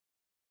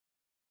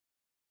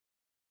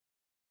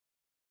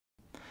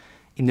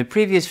In the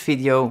previous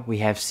video, we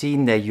have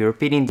seen that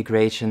European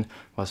integration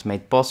was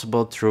made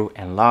possible through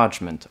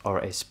enlargement or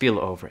a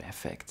spillover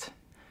effect.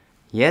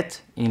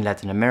 Yet, in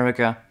Latin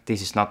America,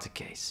 this is not the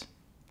case.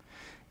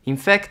 In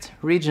fact,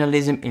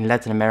 regionalism in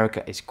Latin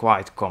America is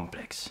quite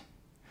complex.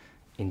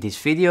 In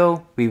this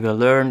video, we will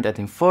learn that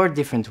in 4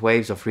 different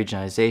waves of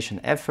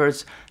regionalization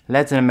efforts,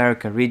 Latin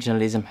American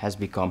regionalism has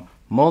become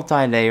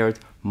multi-layered,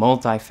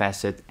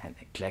 multifaceted and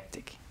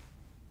eclectic.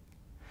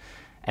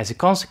 As a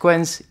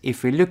consequence,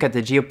 if we look at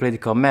the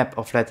geopolitical map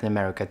of Latin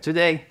America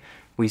today,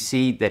 we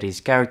see that it is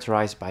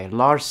characterized by a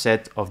large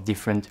set of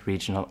different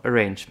regional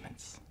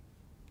arrangements.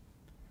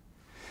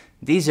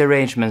 These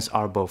arrangements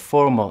are both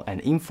formal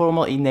and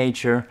informal in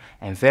nature,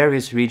 and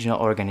various regional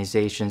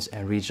organizations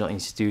and regional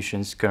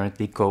institutions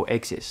currently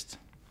coexist.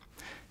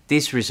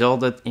 This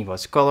resulted in what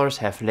scholars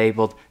have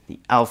labeled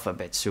the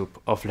alphabet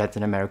soup of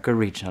Latin American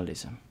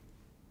regionalism.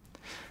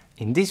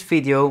 In this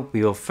video,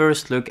 we will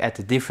first look at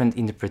the different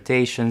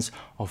interpretations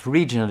of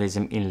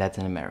regionalism in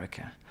Latin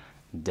America.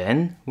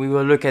 Then, we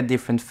will look at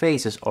different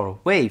phases or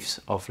waves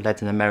of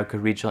Latin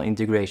American regional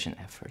integration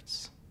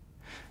efforts.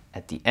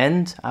 At the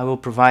end, I will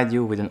provide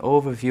you with an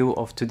overview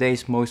of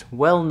today's most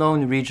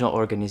well-known regional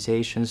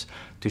organizations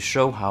to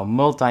show how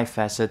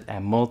multifaceted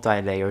and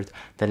multi-layered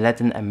the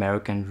Latin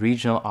American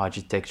regional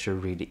architecture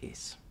really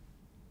is.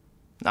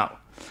 Now,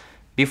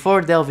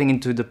 before delving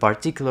into the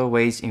particular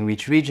ways in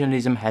which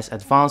regionalism has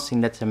advanced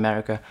in Latin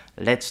America,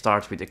 let's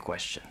start with a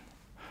question.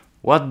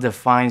 What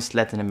defines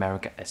Latin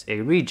America as a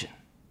region?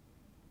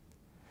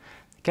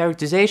 The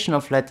characterization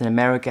of Latin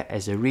America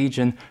as a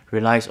region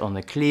relies on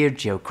a clear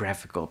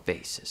geographical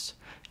basis,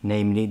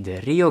 namely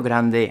the Rio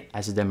Grande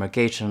as a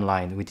demarcation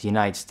line with the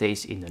United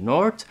States in the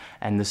north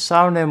and the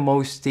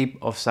southernmost tip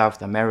of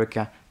South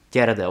America,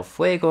 Tierra del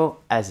Fuego,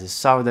 as the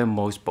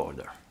southernmost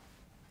border.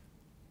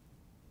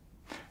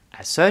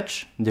 As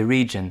such, the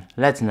region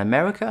Latin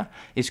America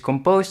is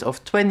composed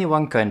of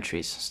 21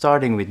 countries,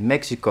 starting with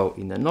Mexico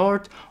in the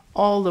north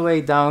all the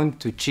way down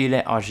to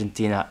Chile,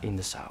 Argentina in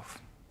the south.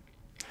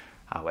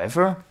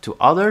 However, to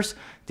others,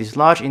 this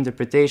large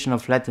interpretation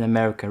of Latin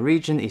American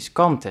region is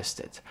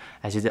contested,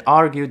 as it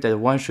argued that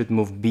one should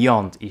move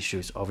beyond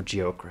issues of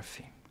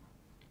geography.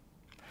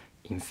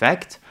 In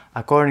fact,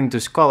 according to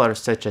scholars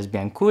such as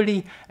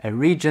Bianculli, a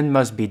region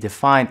must be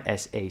defined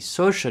as a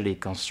socially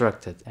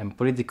constructed and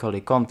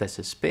politically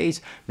contested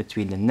space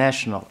between the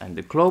national and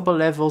the global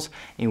levels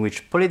in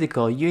which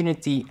political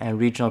unity and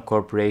regional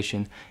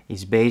cooperation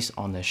is based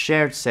on a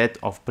shared set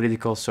of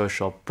political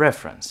social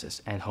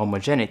preferences and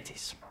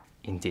homogeneities.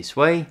 In this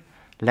way,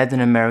 Latin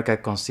America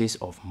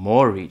consists of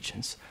more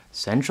regions: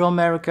 Central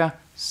America,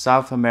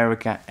 South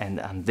America, and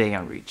the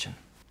Andean region.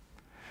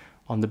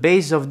 On the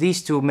basis of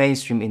these 2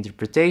 mainstream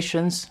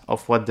interpretations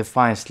of what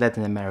defines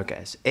Latin America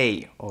as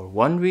a or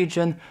one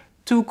region,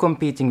 2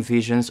 competing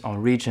visions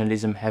on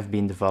regionalism have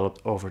been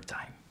developed over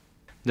time.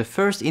 The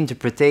first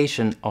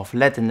interpretation of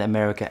Latin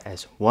America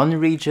as one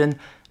region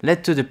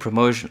led to the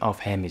promotion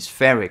of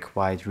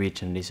hemispheric-wide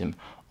regionalism,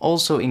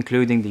 also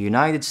including the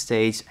United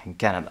States and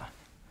Canada.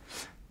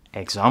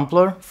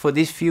 Exemplar for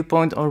this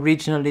viewpoint on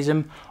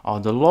regionalism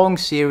are the long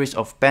series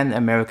of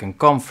Pan-American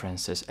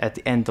conferences at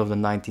the end of the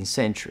 19th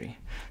century,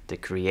 the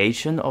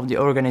creation of the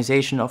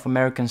Organization of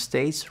American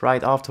States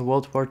right after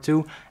World War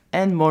II,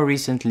 and more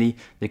recently,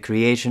 the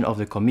creation of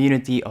the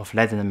Community of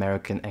Latin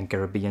American and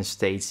Caribbean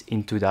States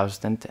in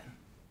 2010.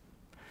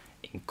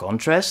 In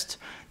contrast,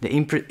 the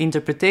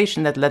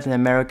interpretation that Latin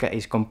America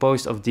is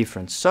composed of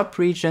different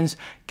sub-regions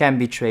can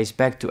be traced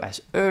back to as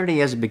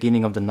early as the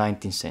beginning of the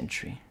 19th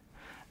century.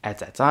 At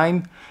that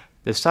time,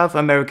 the South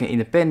American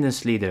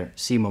independence leader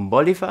Simón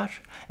Bolívar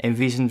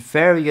envisioned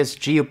various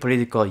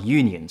geopolitical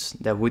unions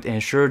that would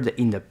ensure the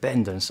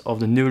independence of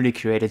the newly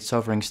created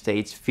sovereign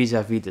states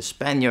vis-à-vis the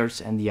Spaniards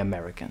and the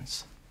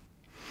Americans.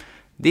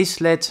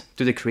 This led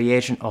to the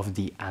creation of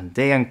the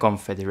Andean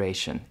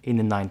Confederation in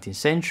the 19th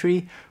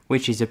century,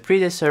 which is a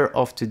predecessor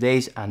of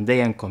today's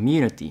Andean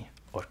Community,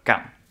 or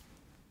CAN.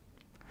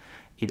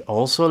 It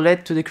also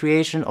led to the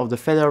creation of the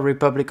Federal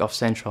Republic of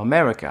Central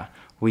America,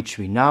 which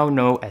we now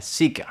know as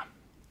SICA.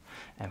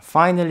 And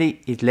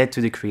finally, it led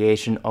to the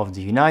creation of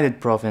the United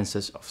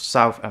Provinces of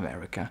South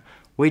America,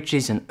 which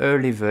is an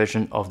early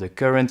version of the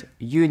current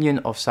Union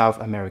of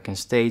South American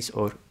States,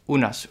 or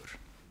UNASUR.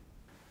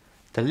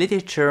 The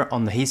literature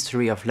on the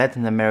history of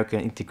Latin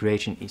American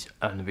integration is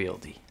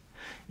unwieldy.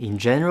 In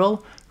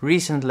general,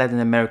 recent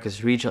Latin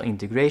America's regional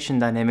integration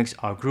dynamics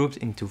are grouped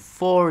into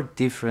 4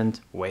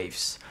 different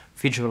waves,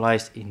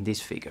 visualized in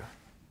this figure.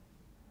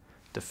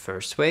 The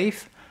first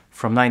wave,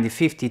 from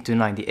 1950 to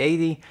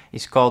 1980,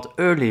 is called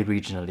early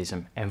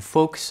regionalism and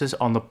focuses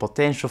on the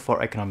potential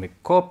for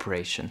economic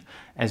cooperation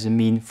as a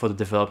means for the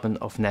development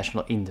of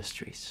national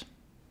industries.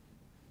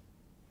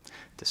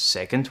 The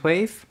second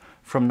wave,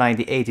 from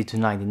 1980 to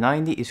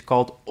 1990, is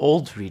called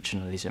old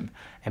regionalism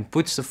and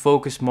puts the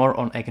focus more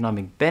on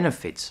economic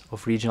benefits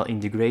of regional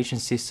integration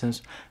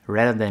systems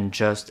rather than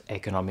just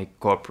economic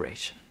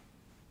cooperation.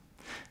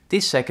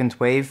 This second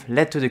wave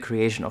led to the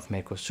creation of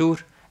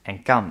Mercosur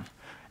and CAN,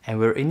 and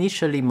were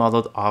initially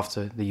modeled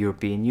after the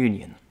European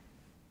Union.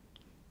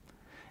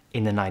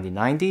 In the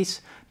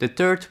 1990s, the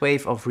third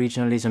wave of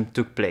regionalism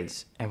took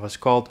place and was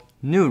called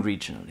New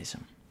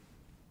Regionalism.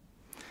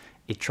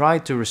 It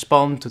tried to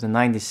respond to the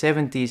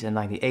 1970s and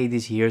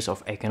 1980s years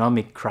of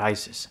economic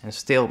crisis and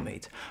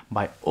stalemate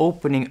by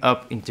opening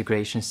up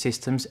integration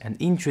systems and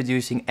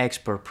introducing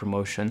export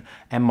promotion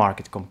and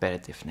market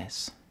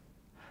competitiveness.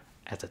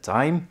 At the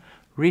time,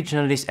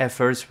 regionalist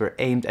efforts were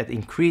aimed at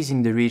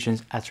increasing the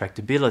region's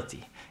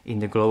attractability in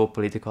the global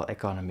political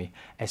economy,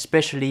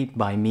 especially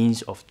by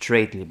means of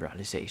trade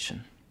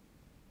liberalization.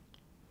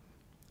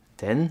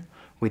 Then,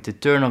 with the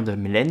turn of the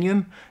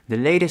millennium, the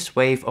latest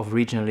wave of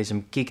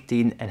regionalism kicked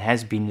in and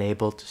has been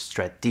labeled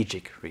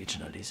strategic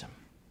regionalism.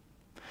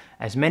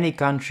 As many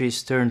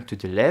countries turned to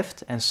the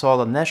left and saw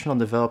the national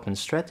development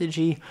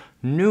strategy,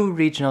 new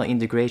regional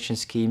integration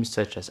schemes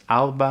such as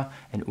ALBA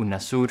and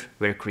UNASUR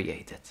were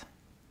created.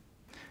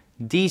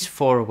 These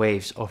four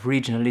waves of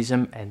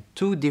regionalism and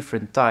two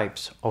different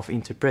types of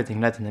interpreting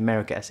Latin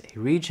America as a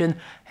region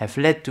have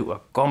led to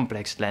a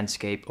complex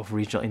landscape of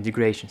regional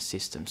integration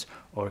systems,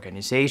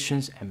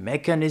 organizations and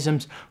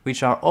mechanisms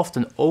which are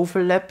often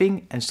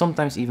overlapping and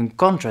sometimes even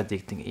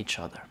contradicting each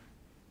other.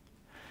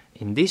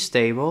 In this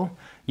table,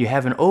 you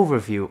have an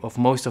overview of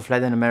most of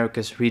Latin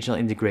America's regional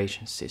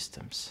integration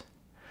systems.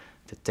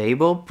 The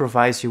table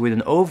provides you with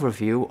an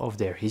overview of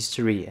their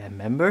history and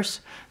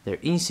members, their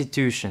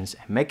institutions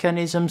and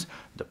mechanisms,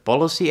 the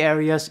policy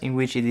areas in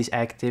which it is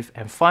active,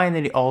 and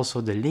finally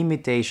also the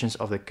limitations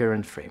of the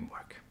current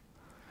framework.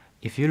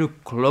 If you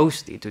look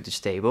closely to this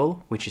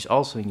table, which is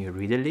also in your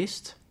reader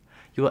list,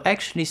 you will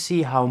actually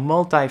see how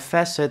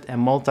multifaceted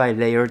and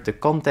multi-layered the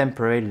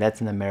contemporary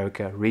Latin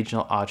America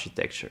regional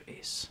architecture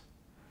is.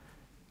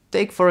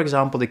 Take for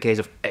example the case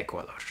of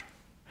Ecuador.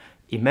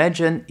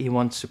 Imagine he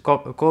wants to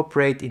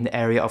cooperate in the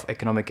area of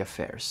economic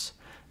affairs.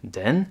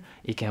 Then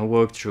he can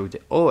work through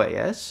the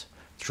OAS,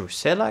 through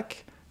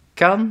CELAC,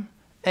 CAN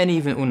and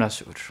even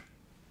UNASUR.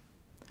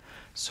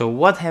 So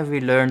what have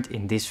we learned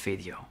in this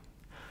video?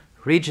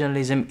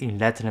 Regionalism in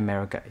Latin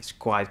America is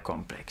quite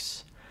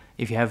complex.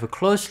 If you have a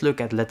close look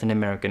at Latin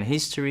American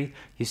history,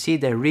 you see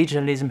that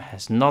regionalism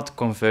has not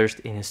converged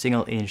in a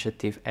single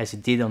initiative as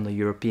it did on the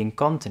European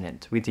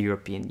continent with the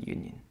European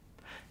Union.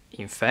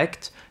 In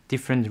fact,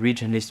 different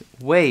regionalist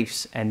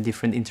waves and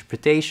different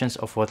interpretations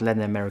of what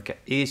Latin America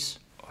is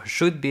or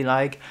should be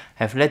like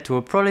have led to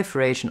a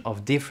proliferation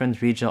of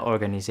different regional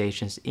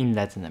organizations in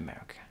Latin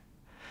America.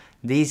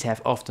 These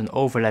have often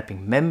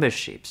overlapping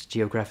memberships,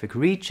 geographic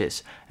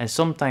reaches, and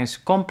sometimes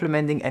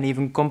complementing and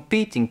even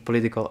competing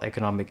political,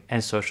 economic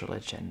and social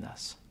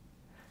agendas.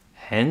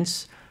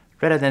 Hence,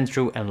 rather than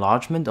through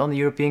enlargement on the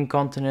European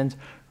continent,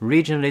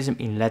 regionalism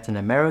in Latin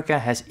America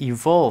has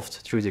evolved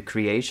through the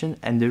creation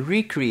and the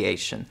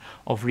recreation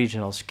of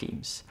regional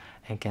schemes,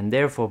 and can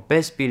therefore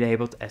best be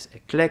labeled as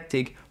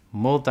eclectic,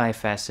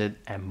 multifaceted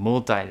and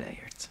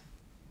multi-layered.